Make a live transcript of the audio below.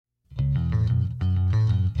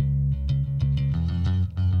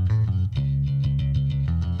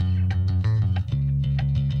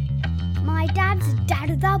Dad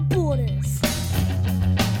Without Borders.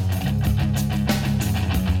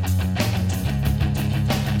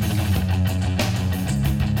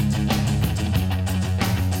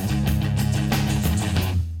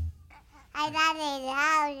 Hi, Daddy.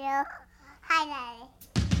 How are you? Hi, Daddy.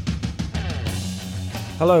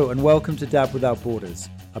 Hello and welcome to Dad Without Borders,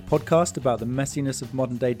 a podcast about the messiness of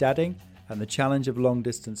modern day dadding and the challenge of long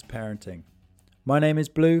distance parenting. My name is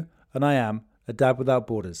Blue and I am a Dad Without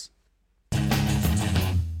Borders.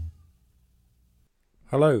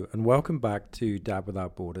 Hello and welcome back to Dad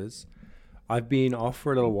Without Borders. I've been off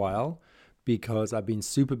for a little while because I've been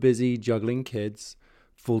super busy juggling kids,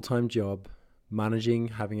 full-time job, managing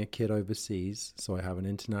having a kid overseas. So I have an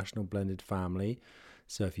international blended family.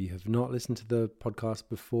 So if you have not listened to the podcast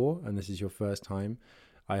before and this is your first time,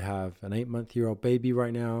 I have an 8-month-old baby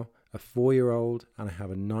right now, a 4-year-old, and I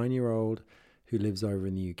have a 9-year-old who lives over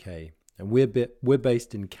in the UK. And we're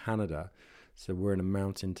based in Canada, so we're in a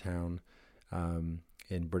mountain town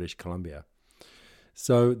in British Columbia.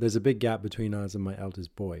 So there's a big gap between us and my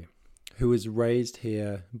eldest boy, who was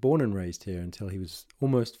born and raised here until he was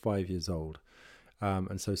almost 5 years old.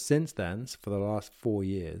 And so since then, for the last 4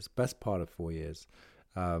 years, best part of 4 years,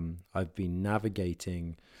 I've been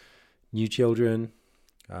navigating new children.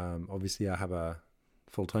 Obviously, I have a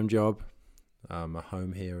full-time job, a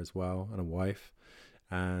home here as well, and a wife.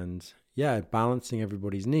 And yeah, balancing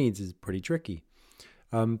everybody's needs is pretty tricky.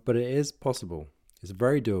 But it is possible. It's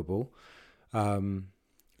very doable. Not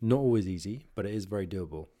always easy, but it is very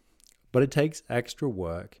doable. But it takes extra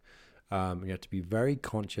work. You have to be very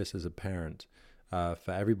conscious as a parent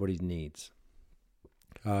for everybody's needs.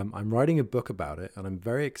 I'm writing a book about it, and I'm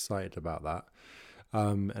very excited about that.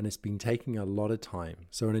 And it's been taking a lot of time.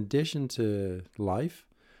 So in addition to life,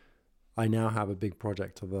 I now have a big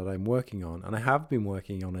project that I'm working on, and I have been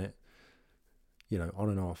working on it, on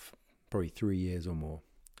and off, probably 3 years or more.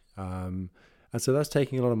 And so that's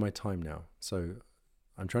taking a lot of my time now. So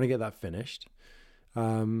I'm trying to get that finished.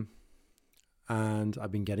 And I've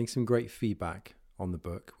been getting some great feedback on the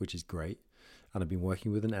book, which is great. And I've been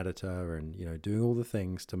working with an editor and, doing all the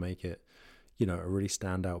things to make it, a really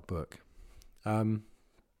standout book.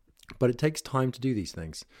 But it takes time to do these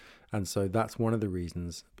things. And so that's one of the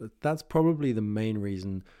reasons. But that's probably the main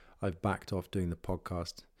reason I've backed off doing the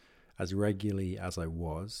podcast as regularly as I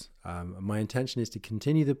was. My intention is to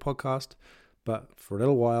continue the podcast, but for a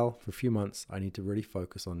little while, for a few months, I need to really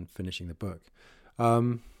focus on finishing the book.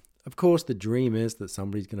 Of course, the dream is that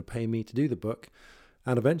somebody's going to pay me to do the book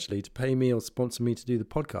and eventually to pay me or sponsor me to do the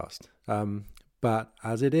podcast. But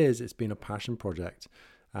as it is, it's been a passion project,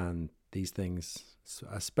 and these things,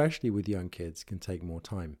 especially with young kids, can take more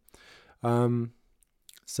time.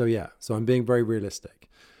 So I'm being very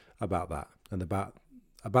realistic about that and about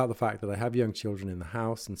the fact that I have young children in the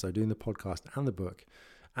house, and so doing the podcast and the book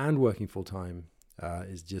and working full time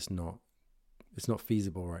is just not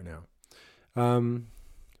feasible right now.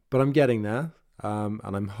 But I'm getting there. And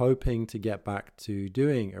I'm hoping to get back to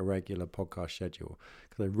doing a regular podcast schedule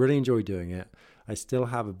because I really enjoy doing it. I still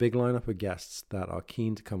have a big lineup of guests that are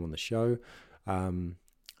keen to come on the show.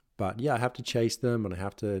 But yeah, I have to chase them and I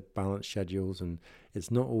have to balance schedules, and it's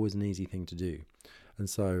not always an easy thing to do. And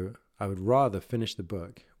so I would rather finish the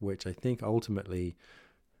book, which I think ultimately,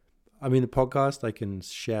 the podcast, I can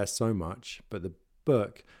share so much, but the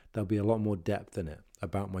book, there'll be a lot more depth in it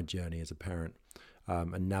about my journey as a parent.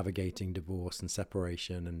 And navigating divorce and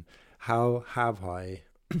separation, and how have I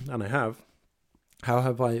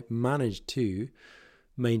managed to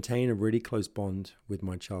maintain a really close bond with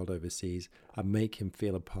my child overseas and make him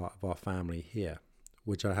feel a part of our family here,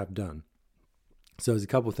 which I have done. So there's a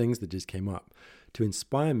couple of things that just came up to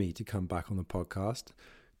inspire me to come back on the podcast,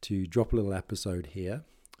 to drop a little episode here.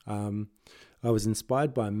 I was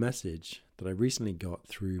inspired by a message that I recently got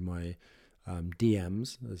through my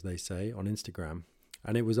DMs, as they say, on Instagram.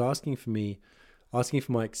 And it was asking for my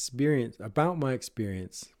experience,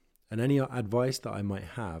 and any advice that I might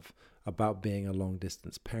have about being a long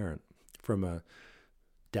distance parent from a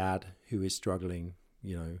dad who is struggling.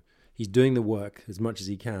 He's doing the work as much as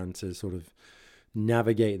he can to sort of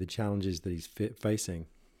navigate the challenges that he's facing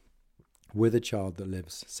with a child that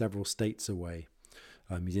lives several states away.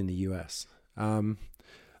 He's in the US. And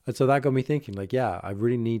so that got me thinking, I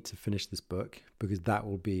really need to finish this book because that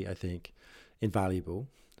will be, I think, invaluable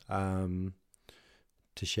to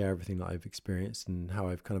share everything that I've experienced and how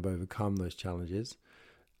I've kind of overcome those challenges.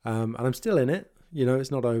 And I'm still in it.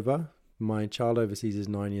 It's not over. My child overseas is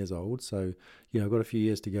 9 years old, so I've got a few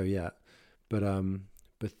years to go yet. But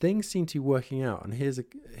things seem to be working out. And here's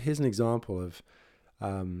an example of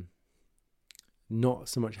not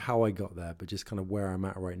so much how I got there, but just kind of where I'm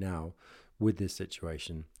at right now with this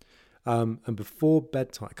situation. And before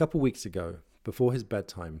bedtime, a couple of weeks ago, before his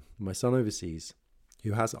bedtime, my son overseas,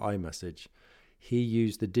 who has iMessage, he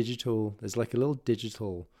used the digital, there's like a little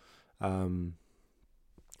digital,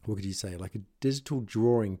 what could you say, like a digital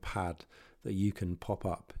drawing pad that you can pop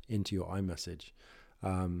up into your iMessage.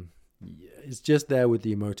 It's just there with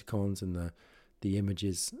the emoticons and the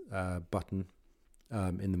images button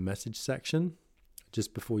in the message section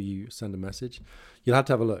just before you send a message. You'll have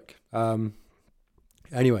to have a look.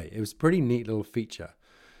 Anyway, it was a pretty neat little feature.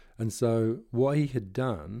 And so what he had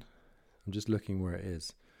done, I'm just looking where it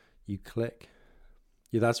is. You click.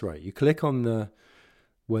 Yeah, that's right. You click on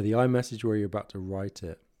where the iMessage where you're about to write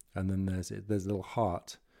it. And then there's a little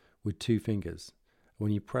heart with 2 fingers.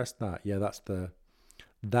 When you press that,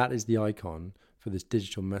 that is the icon for this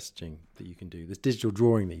digital messaging that you can do, this digital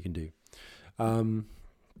drawing that you can do. And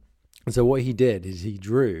so what he did is he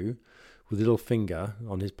drew with a little finger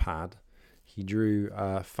on his pad, he drew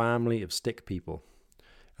a family of stick people.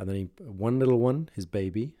 And then one little one, his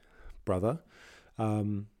baby brother, a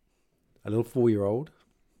little 4-year-old.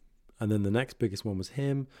 And then the next biggest one was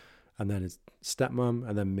him, and then his stepmom,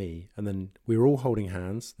 and then me. And then we were all holding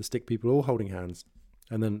hands, the stick people all holding hands.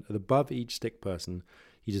 And then above each stick person,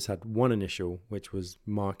 he just had one initial, which was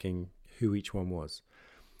marking who each one was.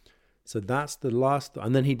 So that's the last,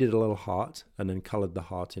 and then he did a little heart and then colored the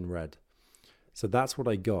heart in red. So that's what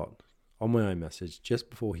I got on my iMessage just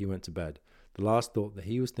before he went to bed. The last thought that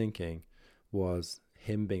he was thinking was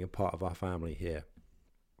him being a part of our family here.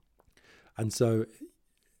 And so,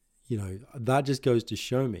 that just goes to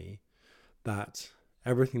show me that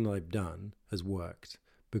everything that I've done has worked,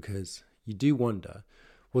 because you do wonder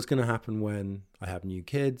what's going to happen when I have new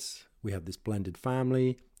kids, we have this blended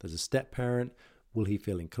family, there's a step parent, will he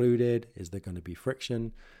feel included? Is there going to be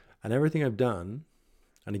friction? And everything I've done,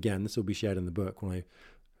 and again, this will be shared in the book when I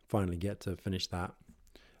finally get to finish that,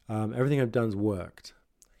 everything I've done's worked.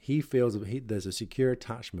 He feels there's a secure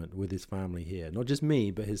attachment with his family here, not just me,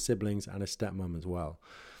 but his siblings and his stepmom as well.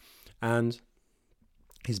 And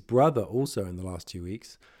his brother also in the last 2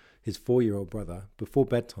 weeks, his 4-year-old brother, before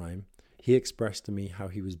bedtime, he expressed to me how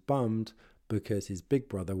he was bummed because his big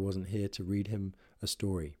brother wasn't here to read him a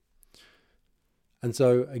story. And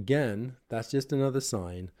so again, that's just another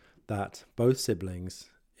sign that both siblings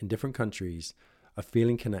in different countries are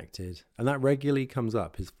feeling connected. And that regularly comes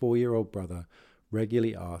up. His 4-year-old brother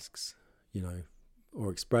regularly asks,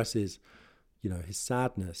 or expresses, his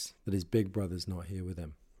sadness that his big brother's not here with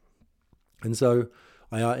him. And so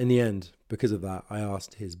in the end, because of that, I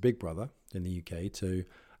asked his big brother in the UK to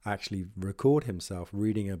actually record himself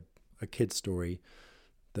reading a kid's story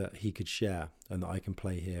that he could share and that I can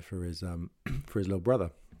play here for his little brother.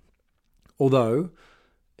 Although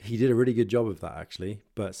he did a really good job of that actually,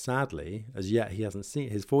 but sadly, as yet he hasn't seen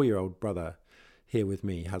his 4-year-old brother here with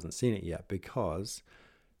me, hasn't seen it yet because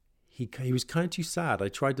he was kind of too sad. I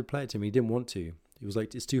tried to play it to him, he didn't want to. It was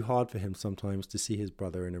like it's too hard for him sometimes to see his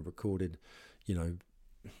brother in a recorded,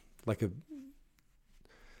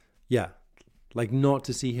 like not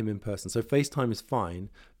to see him in person. So FaceTime is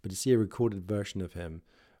fine, but to see a recorded version of him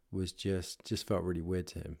was just felt really weird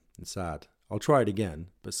to him and sad. I'll try it again,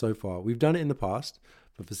 but so far, we've done it in the past,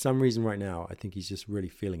 but for some reason right now, I think he's just really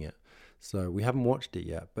feeling it. So we haven't watched it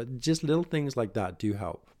yet, but just little things like that do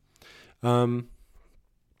help.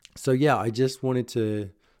 So yeah, I just wanted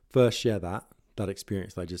to first share that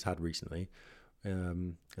experience that I just had recently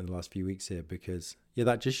in the last few weeks here, because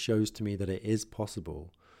that just shows to me that it is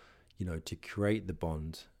possible, to create the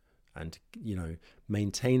bond and,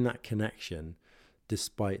 maintain that connection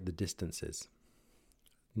despite the distances.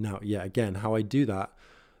 Now, again, how I do that,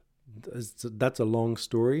 that's a long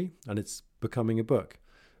story and it's becoming a book.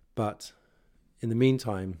 But in the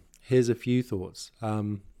meantime, here's a few thoughts.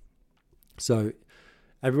 So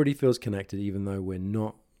everybody feels connected even though we're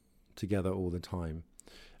not together all the time.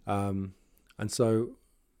 And so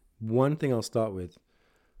one thing I'll start with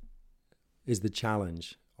is the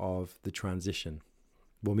challenge of the transition.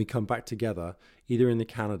 When we come back together, either in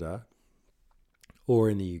Canada or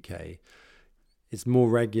in the UK, it's more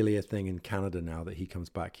regularly a thing in Canada now that he comes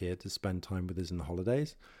back here to spend time with us in the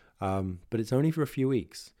holidays. But it's only for a few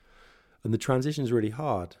weeks. And the transition is really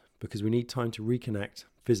hard because we need time to reconnect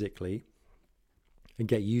physically and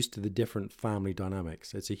get used to the different family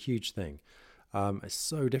dynamics. It's a huge thing. It's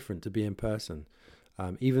so different to be in person.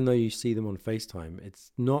 Even though you see them on FaceTime,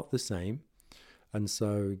 it's not the same. And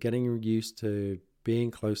so getting used to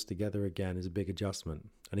being close together again is a big adjustment,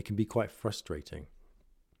 and it can be quite frustrating.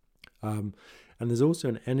 And there's also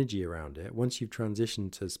an energy around it. Once you've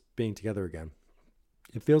transitioned to being together again,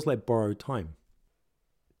 it feels like borrowed time.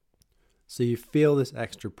 So you feel this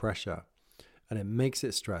extra pressure and it makes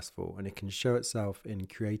it stressful, and it can show itself in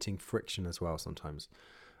creating friction as well sometimes.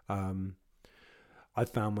 I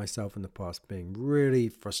found myself in the past being really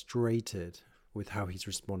frustrated with how he's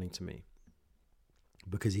responding to me,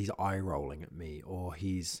 because he's eye rolling at me, or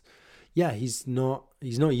he's not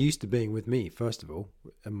used to being with me, first of all,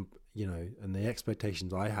 and the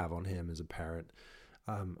expectations I have on him as a parent,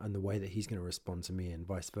 and the way that he's going to respond to me and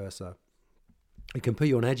vice versa. It can put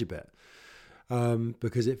you on edge a bit,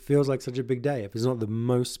 because it feels like such a big day. If it's not the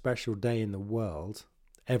most special day in the world,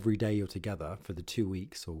 every day you're together for the 2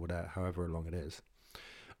 weeks or whatever, however long it is,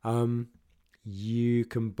 you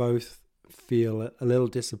can both feel a little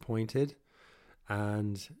disappointed,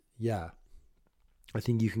 and I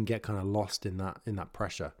think you can get kind of lost in that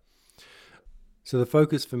pressure. So the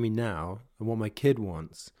focus for me now, and what my kid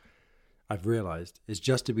wants, I've realized, is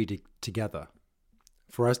just to be together,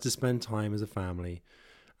 for us to spend time as a family.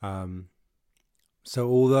 So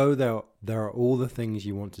although there are all the things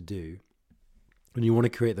you want to do, and you want to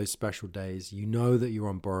create those special days, that you're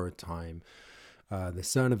on borrowed time. There's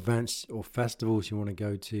certain events or festivals you want to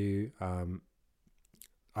go to.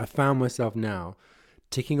 I found myself now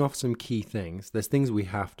ticking off some key things. There's things we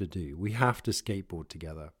have to do. We have to skateboard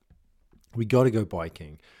together. We got to go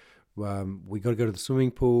biking. We got to go to the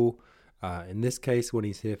swimming pool. In this case, when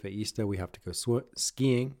he's here for Easter, we have to go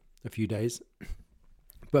skiing a few days.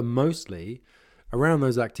 But mostly around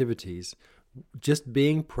those activities, just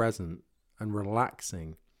being present and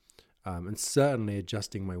relaxing, and certainly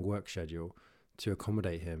adjusting my work schedule to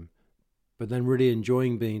accommodate him, but then really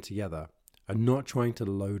enjoying being together and not trying to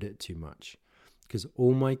load it too much. Because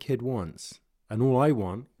all my kid wants, and all I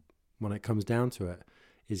want when it comes down to it,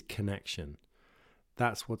 is connection.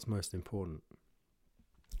 That's what's most important.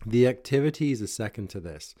 The activities are second to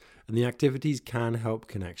this, and the activities can help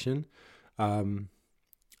connection. And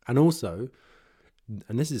also,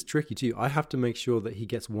 and this is tricky too, I have to make sure that he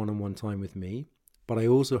gets one-on-one time with me, but I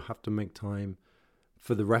also have to make time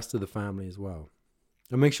for the rest of the family as well,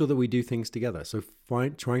 and make sure that we do things together. So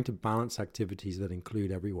trying to balance activities that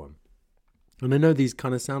include everyone. And I know these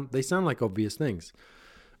kind of sound like obvious things.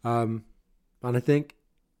 And I think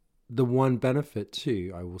the one benefit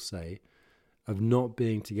too, I will say, of not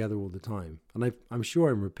being together all the time, and I'm sure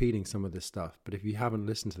I'm repeating some of this stuff, but if you haven't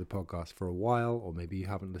listened to the podcast for a while, or maybe you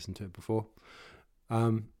haven't listened to it before,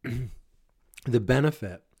 the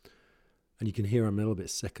benefit, and you can hear I'm a little bit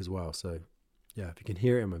sick as well, so yeah, if you can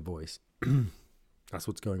hear it in my voice, that's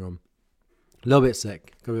what's going on. A little bit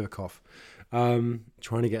sick, got a bit of a cough.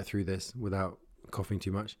 Trying to get through this without coughing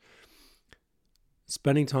too much.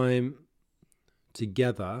 Spending time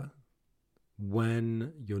together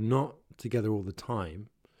when you're not together all the time,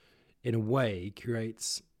 in a way,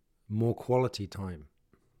 creates more quality time.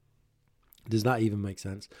 Does that even make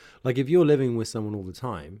sense? Like if you're living with someone all the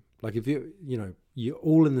time, like if you're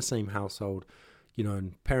all in the same household,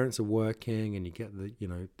 and parents are working, and you get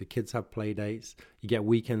the kids have play dates, you get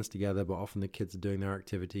weekends together, but often the kids are doing their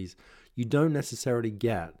activities. You don't necessarily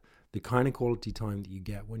get the kind of quality time that you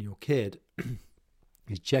get when your kid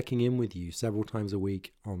is checking in with you several times a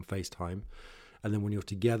week on FaceTime. And then when you're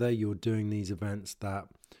together, you're doing these events that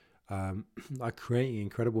are creating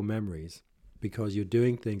incredible memories, because you're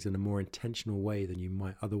doing things in a more intentional way than you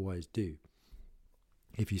might otherwise do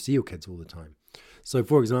if you see your kids all the time. So,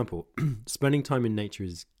 for example, spending time in nature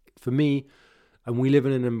is, for me, and we live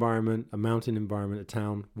in an environment, a mountain environment, a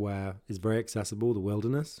town where it's very accessible, the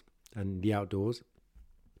wilderness and the outdoors.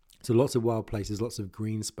 So lots of wild places, lots of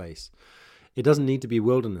green space. It doesn't need to be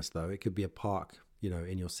wilderness, though. It could be a park,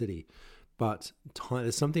 in your city. But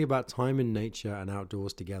there's something about time in nature and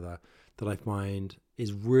outdoors together that I find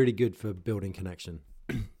is really good for building connection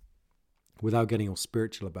without getting all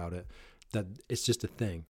spiritual about it, that it's just a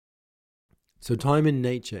thing. So time in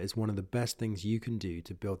nature is one of the best things you can do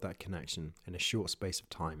to build that connection in a short space of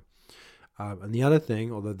time. And the other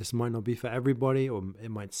thing, although this might not be for everybody, or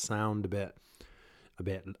it might sound a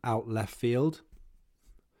bit out left field,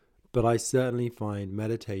 but I certainly find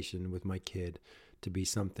meditation with my kid to be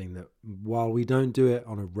something that, while we don't do it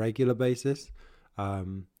on a regular basis,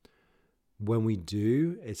 when we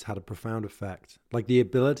do, it's had a profound effect. Like the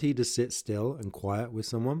ability to sit still and quiet with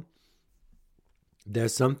someone,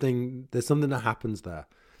 there's something that happens there.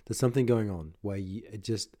 There's something going on where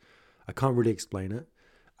I can't really explain it.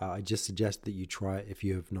 I just suggest that you try it if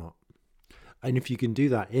you have not. And if you can do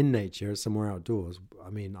that in nature, somewhere outdoors,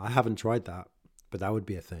 I mean, I haven't tried that, but that would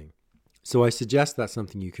be a thing. So I suggest that's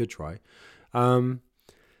something you could try. And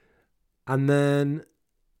then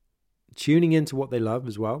tuning into what they love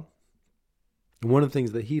as well. And one of the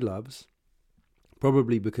things that he loves,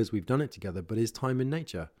 probably because we've done it together, but is time in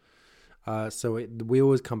nature. So we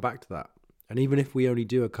always come back to that. And even if we only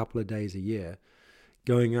do a couple of days a year,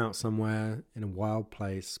 going out somewhere in a wild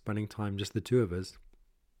place, spending time just the two of us,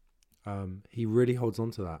 he really holds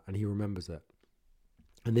on to that and he remembers it.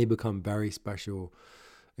 And they become very special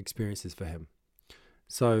experiences for him.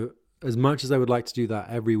 So as much as I would like to do that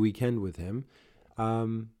every weekend with him,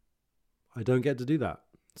 I don't get to do that.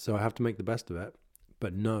 So I have to make the best of it.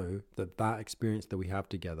 But know that that experience that we have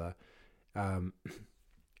together,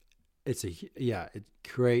 it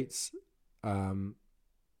creates,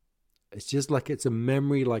 it's just like, it's a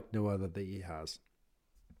memory like no other that he has.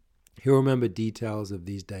 He'll remember details of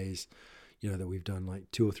these days, that we've done like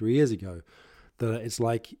 2 or 3 years ago, that it's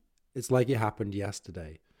like it happened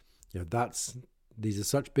yesterday. These are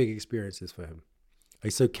such big experiences for him.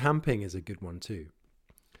 So camping is a good one too.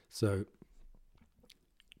 So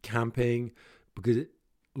camping, because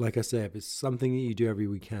like I say, if it's something that you do every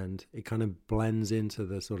weekend, it kind of blends into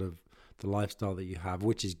the sort of the lifestyle that you have,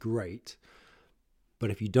 which is great.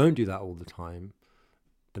 But if you don't do that all the time,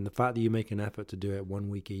 then the fact that you make an effort to do it 1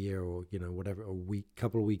 week a year, or whatever,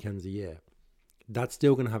 couple of weekends a year, that's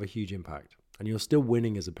still going to have a huge impact, and you're still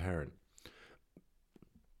winning as a parent.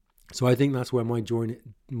 So I think that's where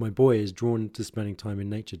my boy is drawn to spending time in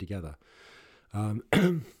nature together.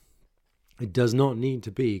 It does not need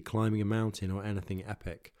to be climbing a mountain or anything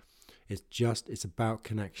epic. It's about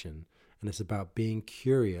connection, and it's about being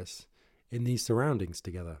curious in these surroundings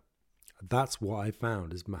together. That's what I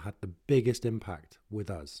found has had the biggest impact with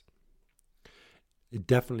us. It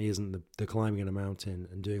definitely isn't the climbing in a mountain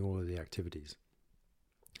and doing all of the activities.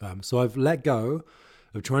 So I've let go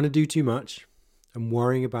of trying to do too much and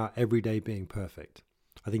worrying about every day being perfect.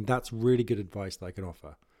 I think that's really good advice that I can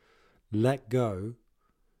offer. Let go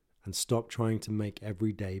and stop trying to make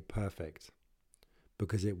every day perfect,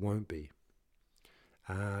 because it won't be.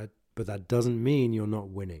 But that doesn't mean you're not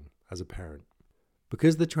winning as a parent.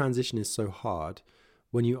 Because the transition is so hard,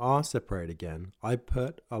 when you are separated again, I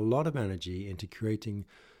put a lot of energy into creating,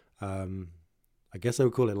 I guess I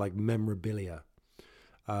would call it like memorabilia.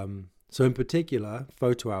 So in particular,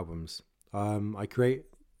 photo albums.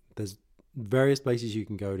 There's various places you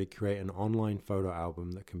can go to create an online photo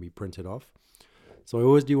album that can be printed off. So I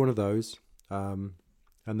always do one of those, and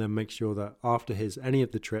then make sure that after any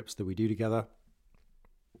of the trips that we do together,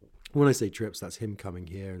 when I say trips, that's him coming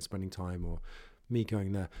here and spending time, or me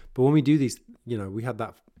going there. But when we do these, we had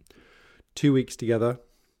that 2 weeks together,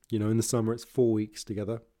 in the summer it's 4 weeks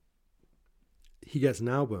together. He gets an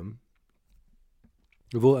album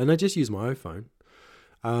of all, and I just use my iPhone.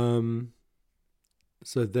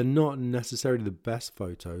 So they're not necessarily the best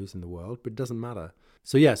photos in the world, but it doesn't matter.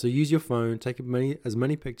 So use your phone, take as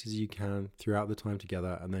many pictures as you can throughout the time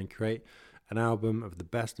together, and then create an album of the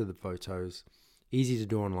best of the photos, easy to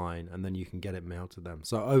do online, and then you can get it mailed to them.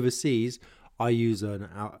 So overseas, I use an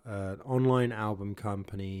online album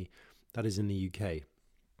company that is in the UK,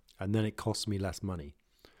 and then it costs me less money.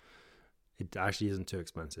 It actually isn't too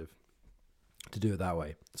expensive to do it that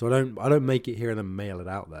way. So I don't make it here and then mail it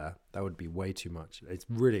out there. That would be way too much. It's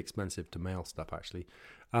really expensive to mail stuff, actually.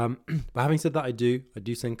 But having said that, I do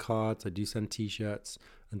send cards, I do send t-shirts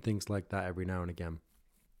and things like that every now and again.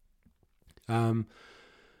 And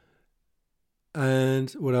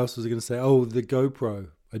what else was I going to say? Oh, the GoPro.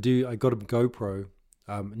 I got a GoPro.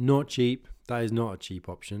 Not cheap. That is not a cheap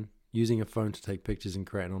option. Using a phone to take pictures and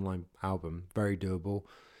create an online album, very doable.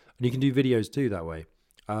 And you can do videos too that way.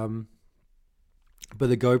 But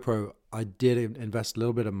the GoPro, I did invest a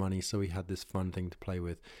little bit of money, so we had this fun thing to play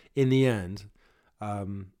with. In the end, I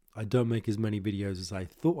don't make as many videos as I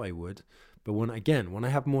thought I would. But when I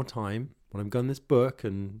have more time, when I've done this book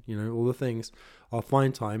and all the things, I'll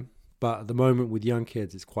find time. But at the moment with young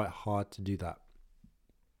kids, it's quite hard to do that.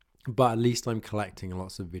 But at least I'm collecting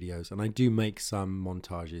lots of videos, and I do make some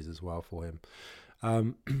montages as well for him.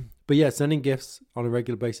 But yeah, sending gifts on a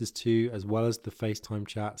regular basis too, as well as the FaceTime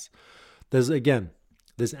chats. There's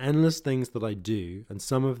endless things that I do, and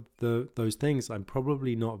some of those things I'm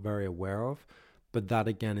probably not very aware of, but that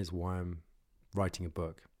again is why I'm writing a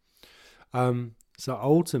book. So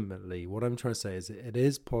ultimately, what I'm trying to say is it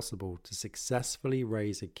is possible to successfully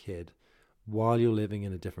raise a kid while you're living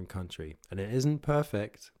in a different country. And it isn't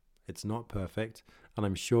perfect. It's not perfect. And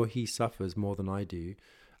I'm sure he suffers more than I do,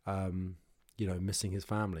 missing his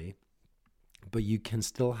family. But you can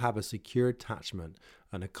still have a secure attachment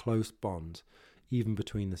and a close bond, even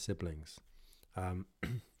between the siblings.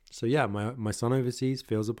 So yeah, my son overseas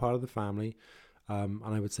feels a part of the family. And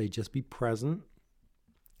I would say just be present.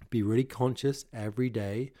 Be really conscious every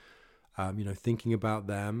day, thinking about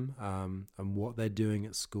them and what they're doing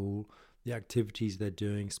at school, the activities they're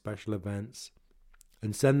doing, special events.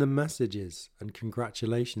 and send them messages and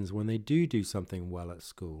congratulations when they do something well at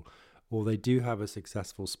school or they do have a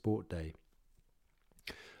successful sport day.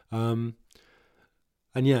 And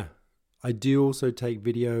yeah, I do also take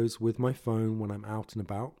videos with my phone when I'm out and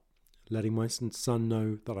about, letting my son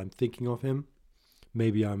know that I'm thinking of him.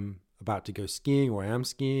 Maybe I'm about to go skiing, or I am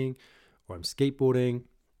skiing, or I'm skateboarding.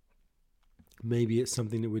 Maybe it's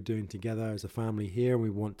something that we're doing together as a family here and we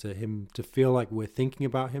want him to feel like we're thinking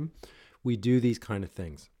about him. We do these kind of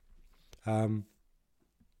things. And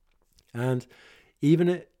even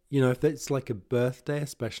if it's like a birthday, a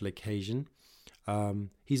special occasion,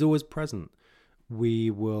 he's always present.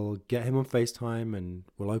 We will get him on FaceTime and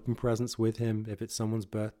we'll open presents with him. If it's someone's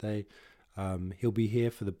birthday, he'll be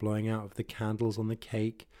here for the blowing out of the candles on the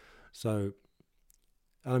cake. So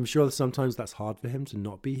I'm sure that sometimes that's hard for him to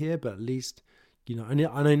not be here, but at least, and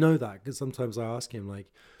I know that because sometimes I ask him,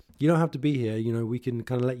 like, you don't have to be here, we can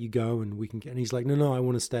kind of let you go and and he's like, no, I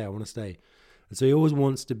want to stay. And so he always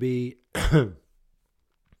wants to be,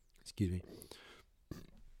 excuse me.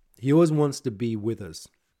 He always wants to be with us,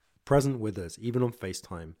 present with us, even on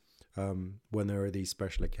FaceTime, when there are these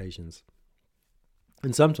special occasions.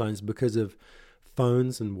 And sometimes because of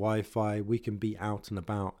phones and Wi-Fi, we can be out and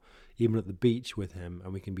about, even at the beach with him,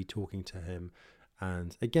 and we can be talking to him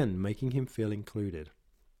and, again, making him feel included.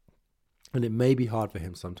 And it may be hard for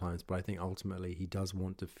him sometimes, but I think ultimately he does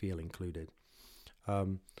want to feel included.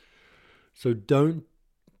 So don't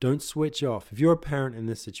switch off. If you're a parent in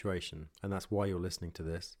this situation, and that's why you're listening to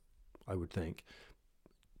this, I would think,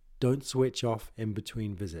 don't switch off in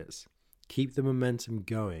between visits. Keep the momentum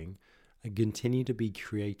going and continue to be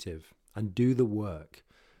creative and do the work.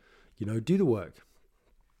 Do the work.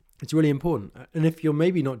 It's really important. And if you're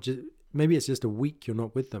maybe it's just a week you're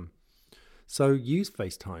not with them, so use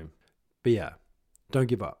FaceTime. But yeah, don't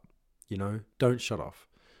give up. Don't shut off.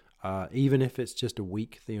 Even if it's just a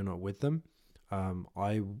week that you're not with them.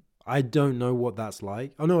 I don't know what that's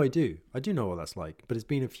like. Oh no, I do. I do know what that's like. But it's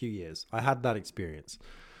been a few years. I had that experience,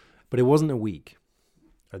 but it wasn't a week,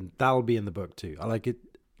 and that'll be in the book too. I like it.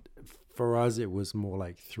 For us, it was more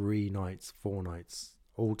like 3 nights, 4 nights,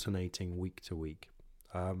 alternating week to week.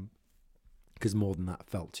 Because more than that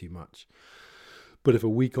felt too much. But if a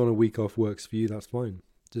week on, a week off works for you, that's fine.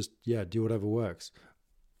 Just, do whatever works.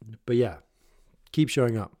 But yeah, keep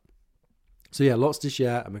showing up. So yeah, lots to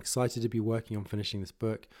share. I'm excited to be working on finishing this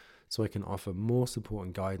book so I can offer more support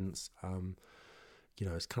and guidance.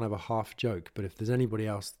 It's kind of a half joke, but if there's anybody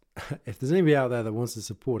else, if there's anybody out there that wants to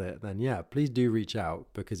support it, then yeah, please do reach out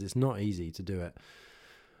because it's not easy to do it.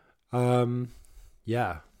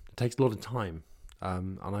 It takes a lot of time.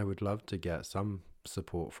 And I would love to get some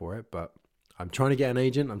support for it, but I'm trying to get an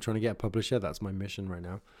agent. I'm trying to get a publisher. That's my mission right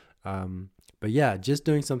now. But yeah, just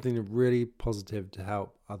doing something really positive to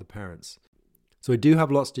help other parents. So I do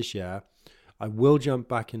have lots to share. I will jump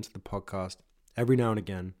back into the podcast every now and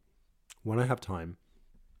again when I have time.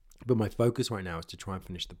 But my focus right now is to try and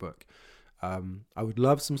finish the book. I would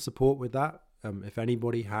love some support with that. If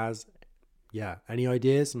anybody has, any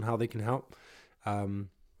ideas on how they can help.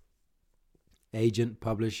 Agent,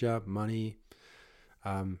 publisher, money.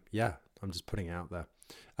 I'm just putting it out there.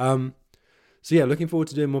 Looking forward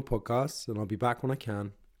to doing more podcasts, and I'll be back when I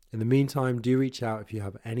can. In the meantime, do reach out if you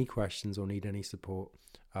have any questions or need any support.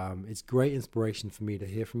 It's great inspiration for me to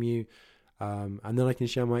hear from you, and then I can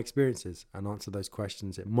share my experiences and answer those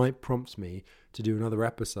questions. It might prompt me to do another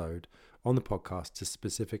episode on the podcast to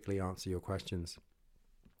specifically answer your questions.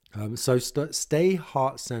 Stay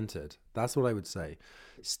heart-centered. That's what I would say.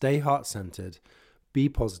 Stay heart-centered. Be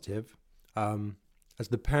positive. As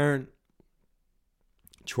the parent,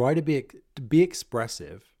 try to be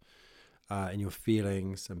expressive in your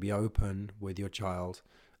feelings and be open with your child.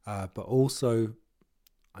 But also,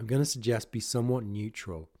 I'm going to suggest be somewhat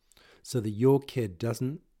neutral so that your kid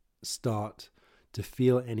doesn't start to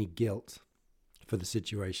feel any guilt for the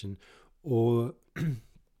situation or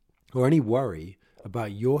any worry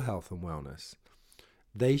about your health and wellness.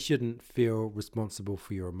 They shouldn't feel responsible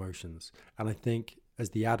for your emotions. And I think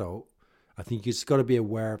as the adult, you just got to be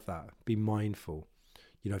aware of that. Be mindful.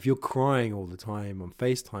 If you're crying all the time on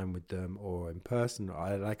FaceTime with them or in person,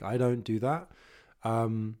 I don't do that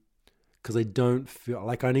because I don't feel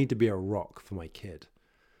like I need to be a rock for my kid.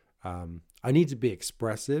 I need to be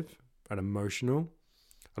expressive and emotional,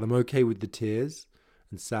 and I'm okay with the tears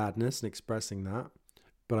and sadness and expressing that.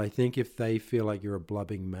 But I think if they feel like you're a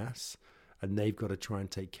blubbing mess and they've got to try and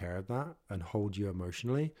take care of that and hold you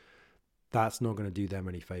emotionally, that's not going to do them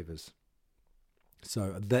any favors.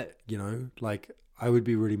 So that, I would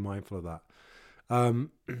be really mindful of that.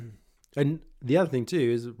 And the other thing too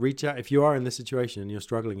is reach out. If you are in this situation and you're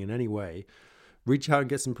struggling in any way, reach out and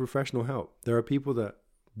get some professional help. There are people that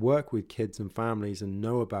work with kids and families and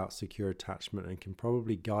know about secure attachment and can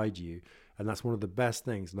probably guide you. And that's one of the best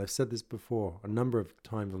things. And I've said this before a number of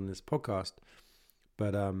times on this podcast,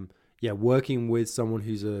 but working with someone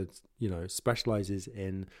who's specializes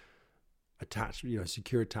in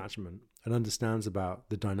secure attachment and understands about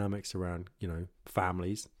the dynamics around,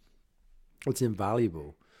 families, it's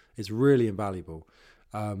invaluable. It's really invaluable.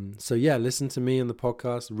 Listen to me on the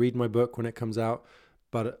podcast, read my book when it comes out,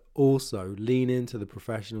 but also lean into the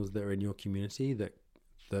professionals that are in your community that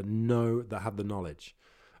have the knowledge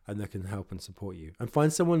and that can help and support you. And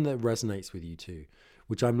find someone that resonates with you too,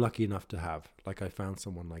 which I'm lucky enough to have. Like I found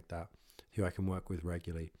someone like that who I can work with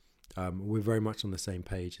regularly. We're very much on the same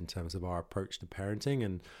page in terms of our approach to parenting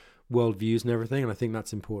and worldviews and everything. And I think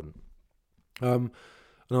that's important. And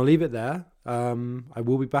I'll leave it there. I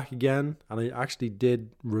will be back again. And I actually did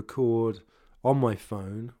record on my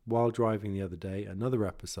phone while driving the other day another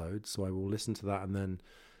episode. So I will listen to that, and then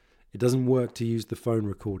it doesn't work to use the phone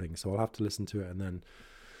recording. So I'll have to listen to it and then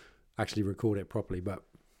actually record it properly. But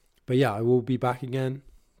yeah, I will be back again.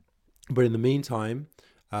 But in the meantime,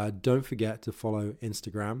 don't forget to follow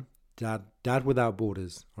Instagram, Dad Without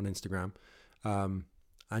Borders on Instagram. And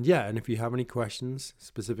if you have any questions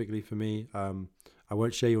specifically for me, I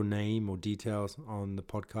won't share your name or details on the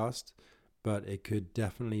podcast, but it could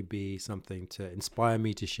definitely be something to inspire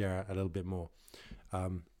me to share a little bit more.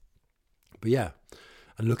 And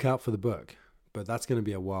look out for the book. But that's going to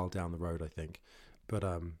be a while down the road, I think. But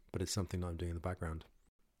it's something that I'm doing in the background.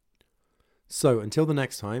 So until the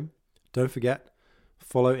next time, don't forget,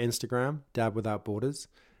 follow Instagram, Dad Without Borders.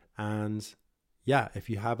 And if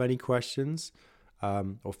you have any questions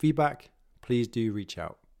or feedback, please do reach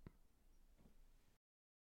out.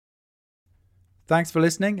 Thanks for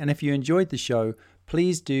listening. And if you enjoyed the show,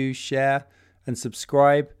 please do share and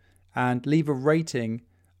subscribe and leave a rating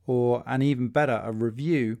and even better, a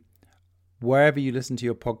review wherever you listen to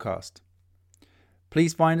your podcast.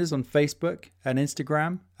 Please find us on Facebook and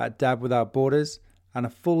Instagram at Dad Without Borders, and a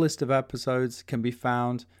full list of episodes can be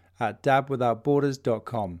found at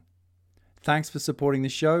dadwithoutborders.com. Thanks for supporting the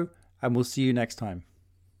show, and we'll see you next time.